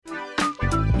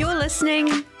listening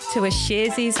to a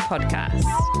Sharesies podcast.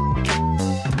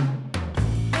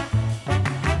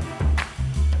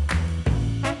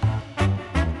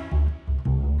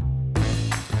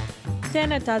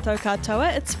 Tēnā tātou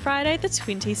katoa, it's Friday the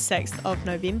 26th of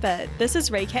November. This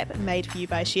is Recap made for you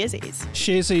by Sharesies.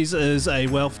 Sharesies is a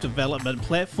wealth development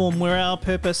platform where our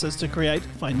purpose is to create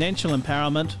financial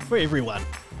empowerment for everyone.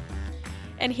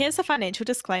 And here's a financial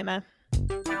disclaimer.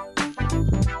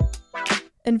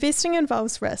 Investing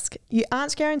involves risk. You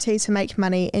aren't guaranteed to make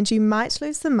money and you might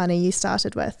lose the money you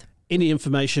started with. Any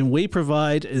information we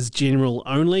provide is general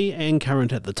only and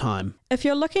current at the time. If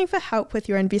you're looking for help with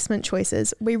your investment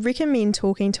choices, we recommend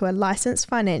talking to a licensed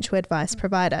financial advice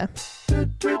provider.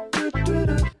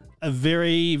 A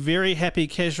very, very happy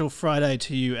casual Friday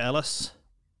to you, Alice.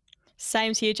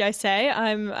 Same to you, Jose.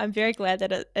 I'm very glad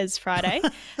that it is Friday.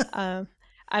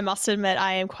 I must admit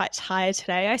I am quite tired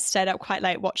today. I stayed up quite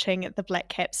late watching the Black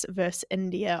Caps versus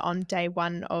India on day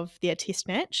one of their test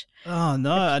match. Oh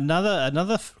no,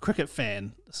 another cricket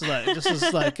fan. This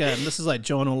is like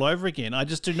John all over again. I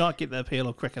just do not get the appeal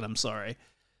of cricket, I'm sorry.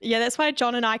 Yeah, that's why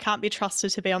John and I can't be trusted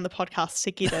to be on the podcast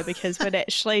together because we'd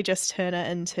actually just turn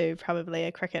it into probably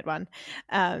a cricket one.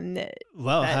 It's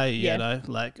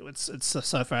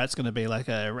so far it's going to be like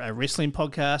a wrestling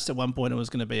podcast. At one point, it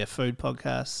was going to be a food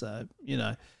podcast. So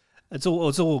it's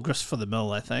all grist for the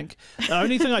mill, I think. The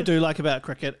only thing I do like about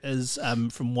cricket is,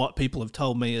 from what people have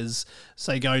told me, is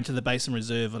say going to the Basin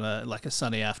Reserve on a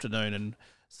sunny afternoon and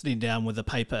sitting down with a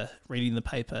paper, reading the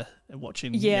paper and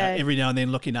watching, every now and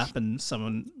then looking up and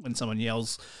when someone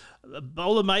yells,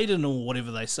 "Bowler maiden," or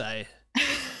whatever they say.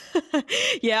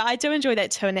 Yeah, I do enjoy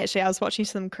that too. And actually, I was watching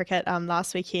some cricket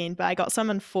last weekend, but I got some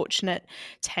unfortunate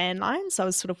tan lines. I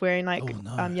was sort of wearing like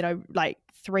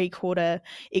 3/4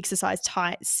 exercise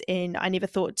tights, and I never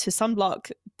thought to sunblock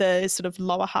the sort of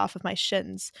lower half of my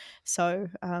shins. So,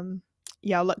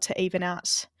 I'll look to even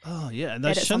out. Oh yeah, and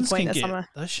those shins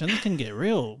can get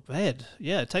real bad.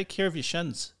 Yeah, take care of your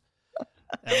shins,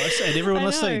 Alice, and everyone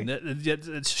listening.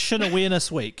 It's Shin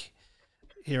Awareness Week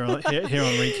here on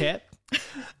Recap.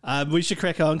 We should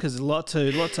crack on because there's a lot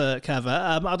to cover.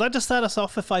 I'd like to start us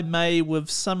off, if I may, with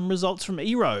some results from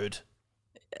EROAD.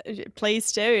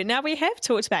 Please do. Now, we have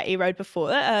talked about EROAD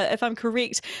before. If I'm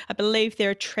correct, I believe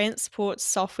they're a transport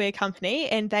software company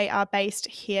and they are based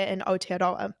here in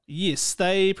Aotearoa. Yes,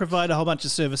 they provide a whole bunch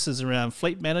of services around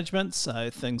fleet management, so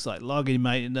things like logging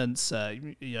maintenance,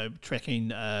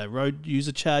 tracking road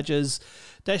user charges,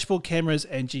 dashboard cameras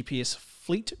and GPS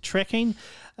fleet tracking.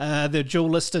 They're dual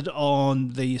listed on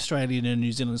the Australian and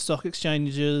New Zealand stock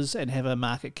exchanges and have a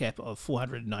market cap of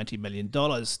 $490 million.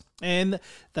 And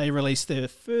they released their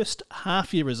first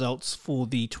half-year results for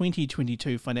the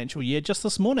 2022 financial year just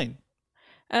this morning.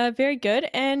 Very good.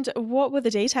 And what were the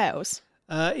details?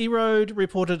 EROAD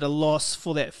reported a loss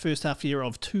for that first half year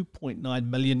of $2.9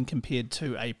 million compared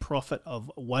to a profit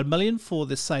of $1 million for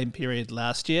the same period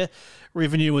last year.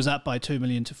 Revenue was up by $2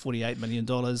 million to $48 million,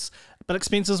 but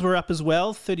expenses were up as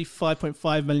well,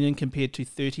 $35.5 million compared to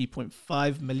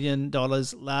 $30.5 million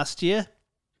last year.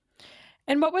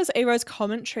 And what was EROAD's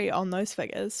commentary on those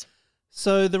figures?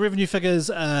 So the revenue figures,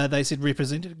 they said,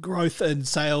 represented growth in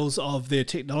sales of their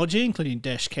technology, including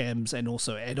dash cams and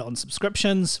also add-on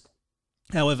subscriptions.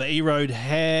 However, EROAD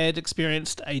had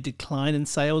experienced a decline in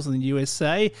sales in the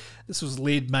USA. This was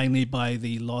led mainly by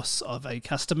the loss of a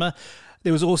customer.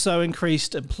 There was also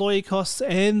increased employee costs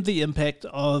and the impact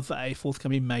of a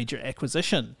forthcoming major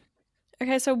acquisition.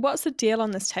 Okay, so what's the deal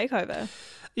on this takeover?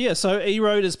 Yeah, so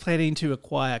EROAD is planning to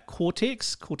acquire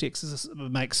Cortex. Cortex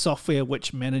makes software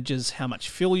which manages how much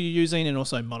fuel you're using and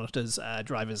also monitors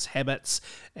drivers' habits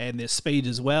and their speed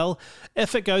as well.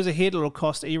 If it goes ahead, it'll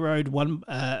cost EROAD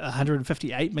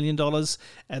 $158 million,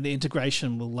 and the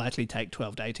integration will likely take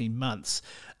 12 to 18 months.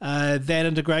 That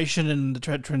integration and the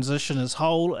transition as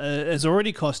whole has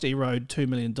already cost EROAD $2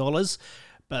 million,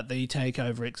 but the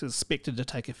takeover is expected to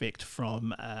take effect from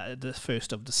the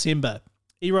 1st of December.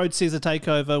 EROAD says the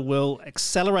takeover will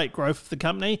accelerate growth of the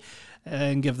company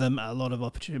and give them a lot of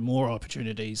more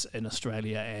opportunities in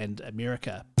Australia and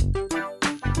America.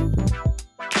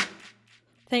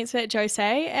 Thanks for that,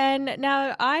 Jose. And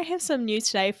now I have some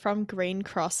news today from Green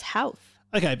Cross Health.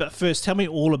 Okay, but first, tell me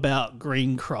all about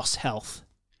Green Cross Health.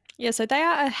 Yeah, so they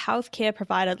are a healthcare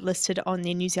provider listed on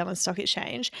the New Zealand Stock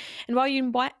Exchange. And while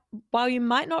you While you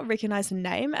might not recognize the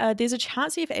name, there's a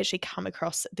chance you've actually come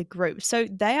across the group. So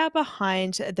they are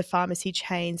behind the pharmacy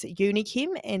chains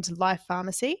Unichem and Life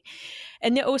Pharmacy.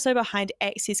 And they're also behind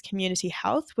Access Community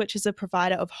Health, which is a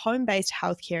provider of home-based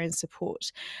healthcare and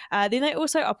support. Then they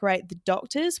also operate The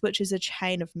Doctors, which is a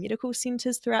chain of medical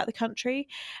centres throughout the country.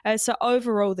 So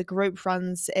overall, the group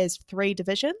runs as 3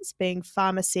 divisions, being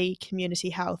pharmacy,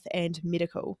 community health, and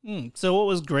medical. So what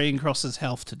was Green Cross's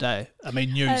health today? I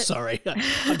mean, sorry.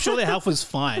 I'm sure their health was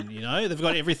fine, They've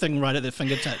got everything right at their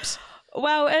fingertips.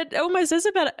 Well, it almost is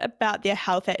about their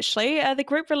health, actually. The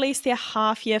group released their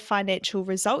half-year financial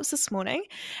results this morning,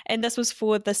 and this was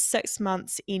for the 6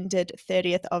 months ended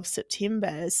 30th of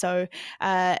September. So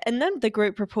and then the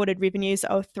group reported revenues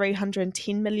of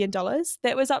 $310 million.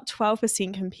 That was up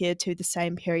 12% compared to the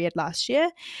same period last year.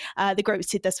 The group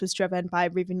said this was driven by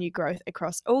revenue growth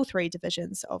across all 3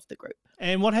 divisions of the group.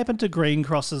 And what happened to Green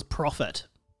Cross's profit?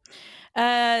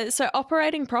 So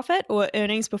operating profit, or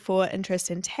earnings before interest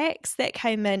and tax, that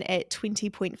came in at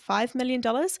 $20.5 million.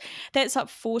 That's up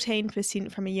 14%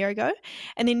 from a year ago.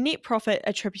 And then net profit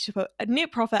after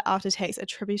tax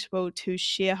attributable to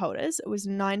shareholders was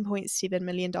 $9.7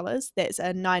 million. That's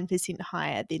a 9%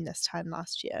 higher than this time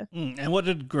last year. And what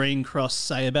did Green Cross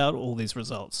say about all these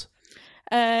results?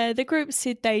 The group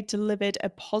said they delivered a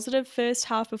positive first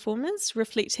half performance,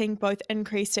 reflecting both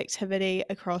increased activity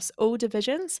across all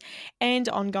divisions and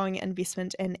ongoing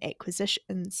investment in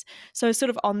acquisitions. So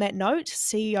sort of on that note,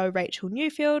 CEO Rachel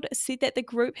Newfield said that the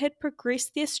group had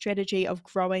progressed their strategy of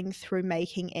growing through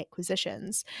making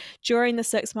acquisitions. During the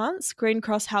 6 months, Green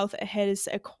Cross Health has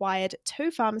acquired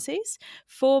 2 pharmacies,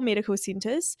 4 medical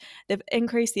centres. They've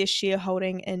increased their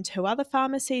shareholding in 2 other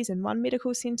pharmacies and 1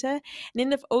 medical centre. And then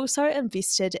they've also invested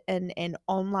in an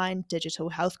online digital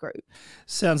health group.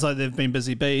 Sounds like they've been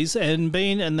busy bees. And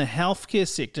being in the healthcare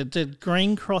sector, did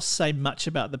Green Cross say much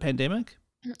about the pandemic?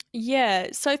 Yeah,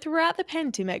 so throughout the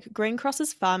pandemic, Green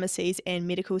Cross's pharmacies and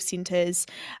medical centres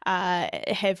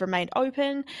have remained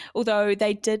open, although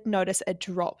they did notice a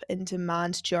drop in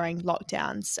demand during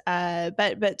lockdowns.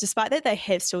 But despite that, they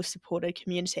have still supported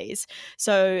communities.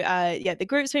 So the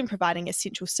group's been providing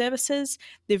essential services.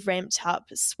 They've ramped up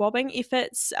swabbing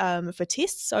efforts for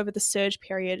tests over the surge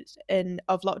period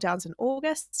of lockdowns in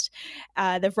August.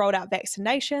 They've rolled out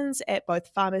vaccinations at both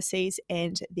pharmacies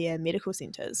and their medical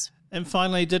centres. And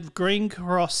finally, did Green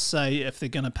Cross say if they're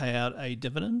going to pay out a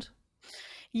dividend?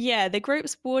 Yeah, the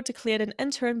group's board declared an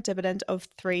interim dividend of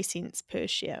 3 cents per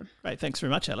share. Great, thanks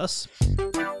very much, Alice.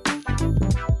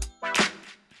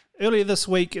 Earlier this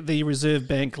week, the Reserve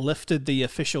Bank lifted the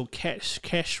official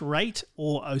cash rate,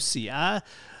 or OCR.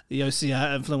 The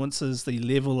OCR influences the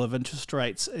level of interest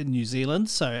rates in New Zealand,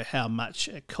 so how much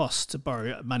it costs to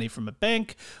borrow money from a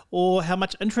bank or how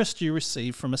much interest you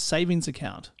receive from a savings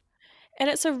account. And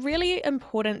it's a really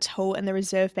important tool in the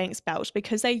Reserve Bank's belt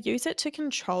because they use it to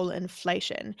control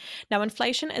inflation. Now,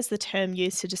 inflation is the term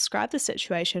used to describe the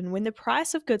situation when the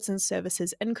price of goods and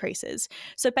services increases.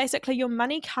 So basically, your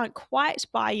money can't quite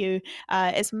buy you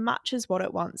as much as what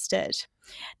it once did.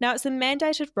 Now, it's the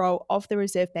mandated role of the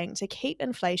Reserve Bank to keep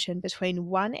inflation between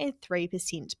 1% and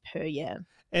 3% per year.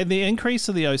 And the increase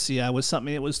of the OCR was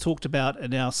something that was talked about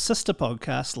in our sister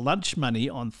podcast, Lunch Money,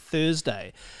 on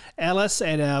Thursday. Alice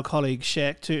and our colleague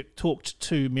Shaq talked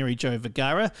to Mary Jo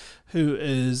Vergara, who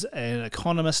is an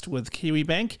economist with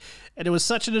Kiwibank. And it was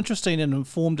such an interesting and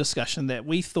informed discussion that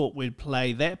we thought we'd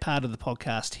play that part of the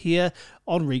podcast here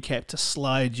on Recap to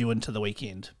slide you into the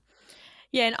weekend.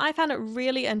 Yeah, and I found it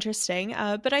really interesting,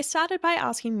 but I started by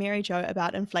asking Mary Jo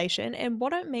about inflation and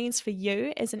what it means for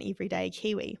you as an everyday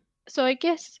Kiwi. So I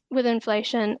guess with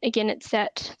inflation, again, it's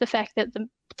the fact that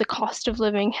the cost of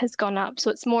living has gone up.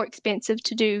 So it's more expensive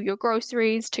to do your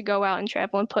groceries, to go out and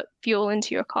travel and put fuel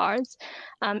into your cars.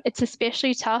 It's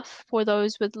especially tough for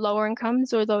those with lower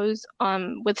incomes or those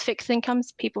with fixed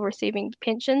incomes, people receiving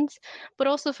pensions, but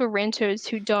also for renters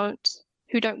who don't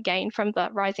gain from the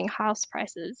rising house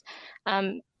prices.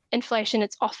 Inflation,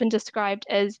 it's often described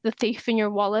as the thief in your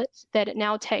wallet, that it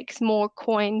now takes more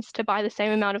coins to buy the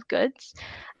same amount of goods.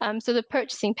 So the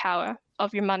purchasing power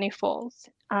of your money falls.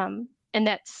 And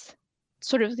that's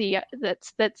sort of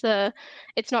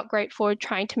it's not great for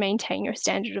trying to maintain your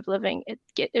standard of living.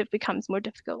 It becomes more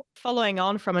difficult. Following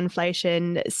on from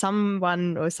inflation,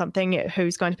 someone or something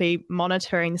who's going to be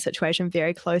monitoring the situation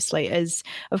very closely is,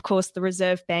 of course, the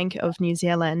Reserve Bank of New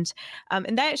Zealand.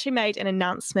 And they actually made an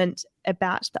announcement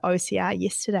about the OCR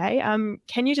yesterday.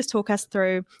 Can you just talk us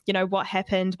through, what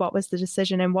happened, what was the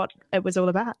decision and what it was all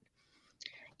about?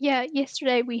 Yeah,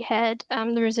 yesterday we had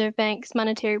the Reserve Bank's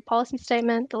monetary policy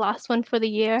statement, the last one for the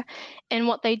year. And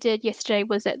what they did yesterday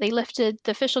was that they lifted the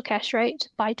official cash rate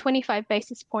by 25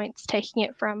 basis points, taking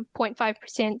it from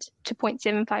 0.5% to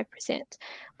 0.75%.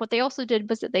 What they also did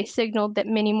was that they signaled that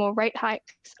many more rate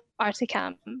hikes are to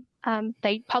come.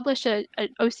 They published an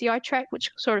OCR track,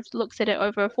 which sort of looks at it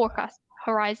over a forecast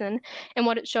horizon. And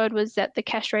what it showed was that the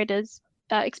cash rate is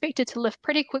expected to lift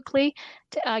pretty quickly,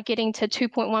 getting to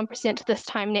 2.1% this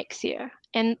time next year.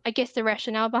 And I guess the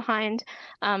rationale behind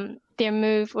their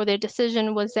move or their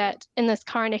decision was that in this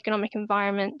current economic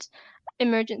environment,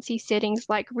 emergency settings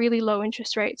like really low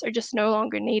interest rates are just no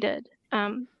longer needed.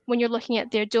 When you're looking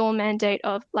at their dual mandate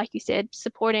of, like you said,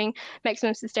 supporting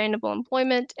maximum sustainable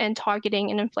employment and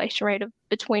targeting an inflation rate of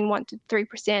between 1% to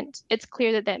 3%, it's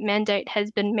clear that that mandate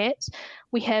has been met.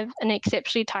 We have an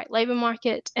exceptionally tight labor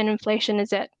market and inflation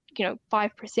is at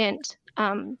 5%.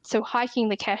 So hiking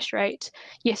the cash rate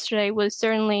yesterday was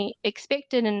certainly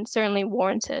expected and certainly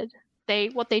warranted.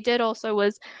 What they did also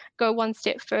was go one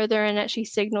step further and actually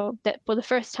signaled that for the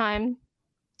first time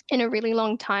in a really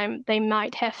long time, they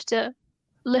might have to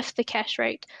lift the cash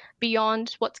rate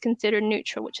beyond what's considered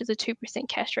neutral, which is a 2%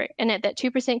 cash rate. And at that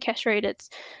 2% cash rate,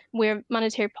 it's where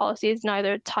monetary policy is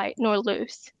neither tight nor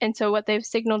loose. And so what they've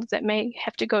signaled is that may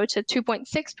have to go to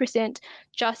 2.6%,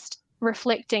 just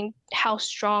reflecting how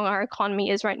strong our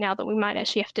economy is right now, that we might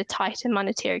actually have to tighten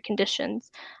monetary conditions.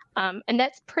 And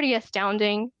that's pretty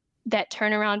astounding, that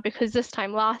turnaround, because this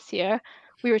time last year,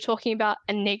 we were talking about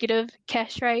a negative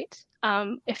cash rate.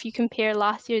 If you compare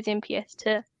last year's MPS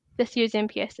to this year's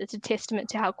MPS, it's a testament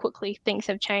to how quickly things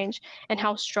have changed and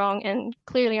how strong and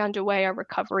clearly underway our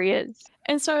recovery is.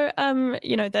 And so,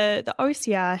 the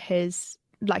OCR has,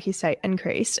 like you say,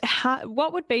 increased.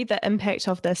 What would be the impact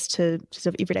of this to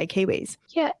sort of everyday Kiwis?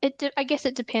 Yeah, I guess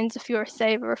it depends if you're a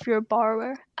saver or if you're a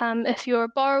borrower. If you're a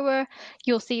borrower,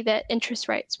 you'll see that interest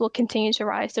rates will continue to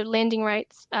rise. So lending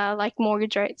rates, like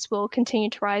mortgage rates, will continue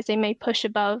to rise. They may push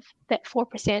above that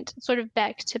 4%, sort of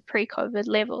back to pre-COVID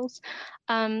levels.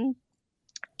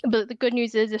 But the good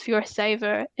news is if you're a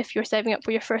saver, if you're saving up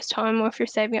for your first home or if you're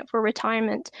saving up for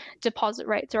retirement, deposit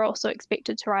rates are also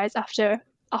expected to rise after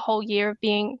a whole year of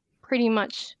being pretty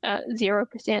much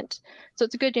 0%. So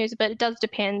it's good news, but it does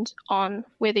depend on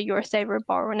whether you're a saver or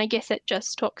borrower. And I guess it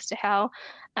just talks to how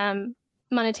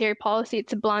monetary policy,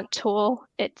 it's a blunt tool.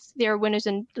 There are winners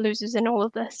and losers in all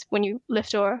of this when you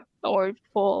lift or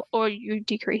fall or you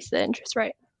decrease the interest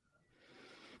rate.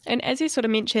 And as you sort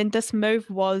of mentioned, this move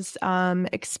was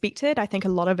expected. I think a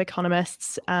lot of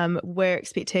economists were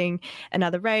expecting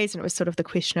another raise, and it was sort of the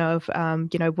question of,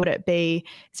 would it be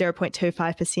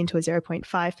 0.25% or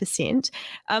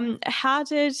 0.5%? How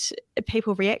did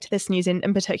people react to this news, and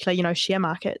in particular, share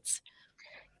markets?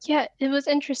 Yeah, it was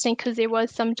interesting because there was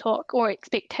some talk or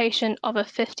expectation of a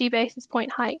 50 basis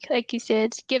point hike, like you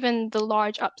said, given the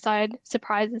large upside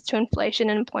surprises to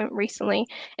inflation and employment recently,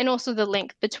 and also the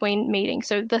length between meetings.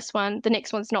 So the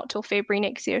next one's not till February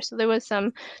next year. So there was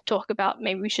some talk about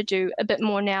maybe we should do a bit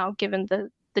more now, given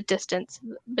the distance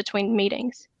between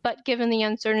meetings. But given the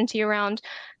uncertainty around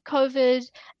COVID,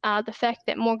 the fact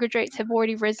that mortgage rates have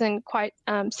already risen quite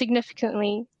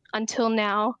significantly until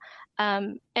now,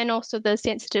 and also the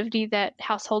sensitivity that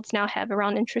households now have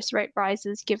around interest rate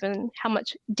rises, given how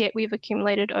much debt we've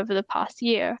accumulated over the past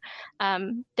year,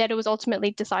 that it was ultimately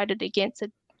decided against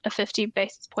a 50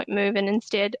 basis point move, and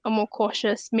instead a more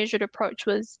cautious, measured approach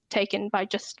was taken by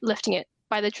just lifting it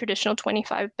by the traditional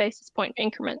 25 basis point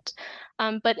increment.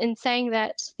 But in saying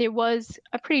that, there was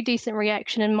a pretty decent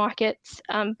reaction in markets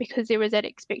because there was that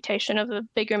expectation of a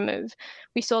bigger move.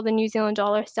 We saw the New Zealand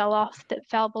dollar sell off that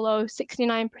fell below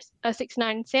 69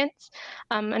 cents,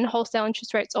 and wholesale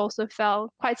interest rates also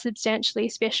fell quite substantially,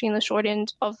 especially in the short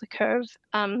end of the curve,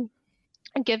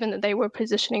 given that they were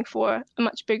positioning for a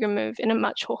much bigger move in a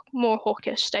much more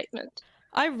hawkish statement.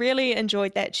 I really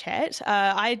enjoyed that chat.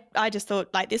 I just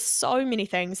thought, there's so many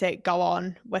things that go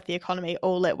on with the economy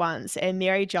all at once, and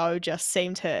Mary Jo just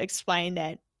seemed to explain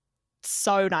that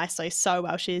so nicely, so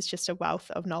well. She is just a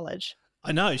wealth of knowledge.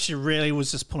 I know, she really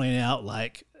was just pulling out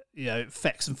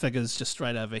facts and figures just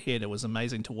straight overhead. It was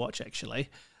amazing to watch, actually.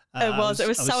 It was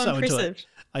so impressive.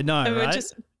 I know, right?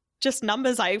 Just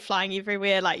numbers flying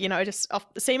everywhere, just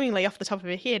seemingly off the top of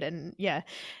her head, and yeah,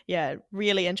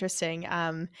 really interesting.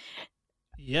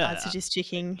 Yeah, I'd suggest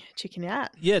checking it out.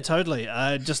 Yeah, totally.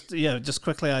 Just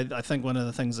quickly, I think one of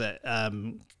the things that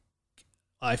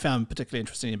I found particularly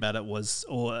interesting about it was,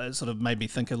 or sort of made me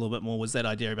think a little bit more, was that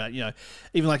idea about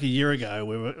even like a year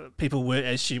ago, people were,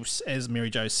 as Mary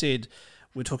Jo said,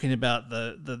 we're talking about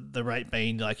the rate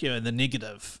being like, in the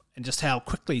negative, and just how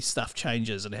quickly stuff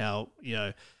changes and how,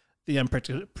 the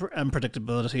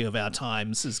unpredictability of our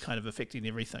times is kind of affecting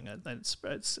everything. It's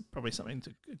probably something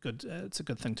it's a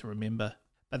good thing to remember.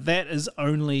 But that is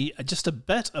only just a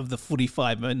bit of the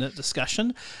 45-minute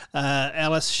discussion.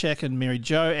 Alice, Shaq and Mary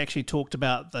Jo actually talked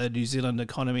about the New Zealand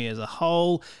economy as a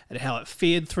whole and how it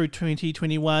fared through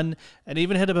 2021, and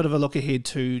even had a bit of a look ahead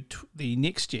to the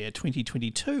next year,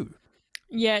 2022.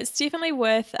 Yeah, it's definitely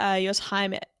worth your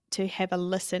time to have a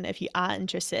listen if you are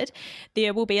interested.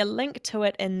 There will be a link to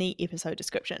it in the episode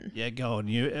description. Yeah, go on.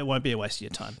 It won't be a waste of your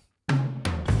time.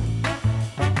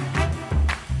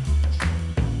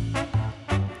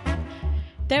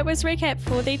 That was Recap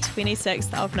for the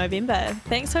 26th of November.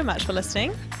 Thanks so much for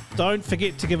listening. Don't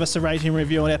forget to give us a rating and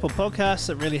review on Apple Podcasts.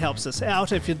 It really helps us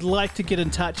out. If you'd like to get in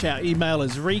touch, our email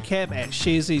is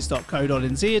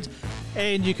recap@sharesies.co.nz,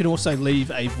 and you can also leave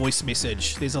a voice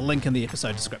message. There's a link in the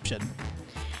episode description.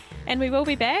 And we will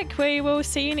be back. We will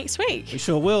see you next week. We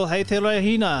sure will. Hei te roe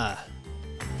hina.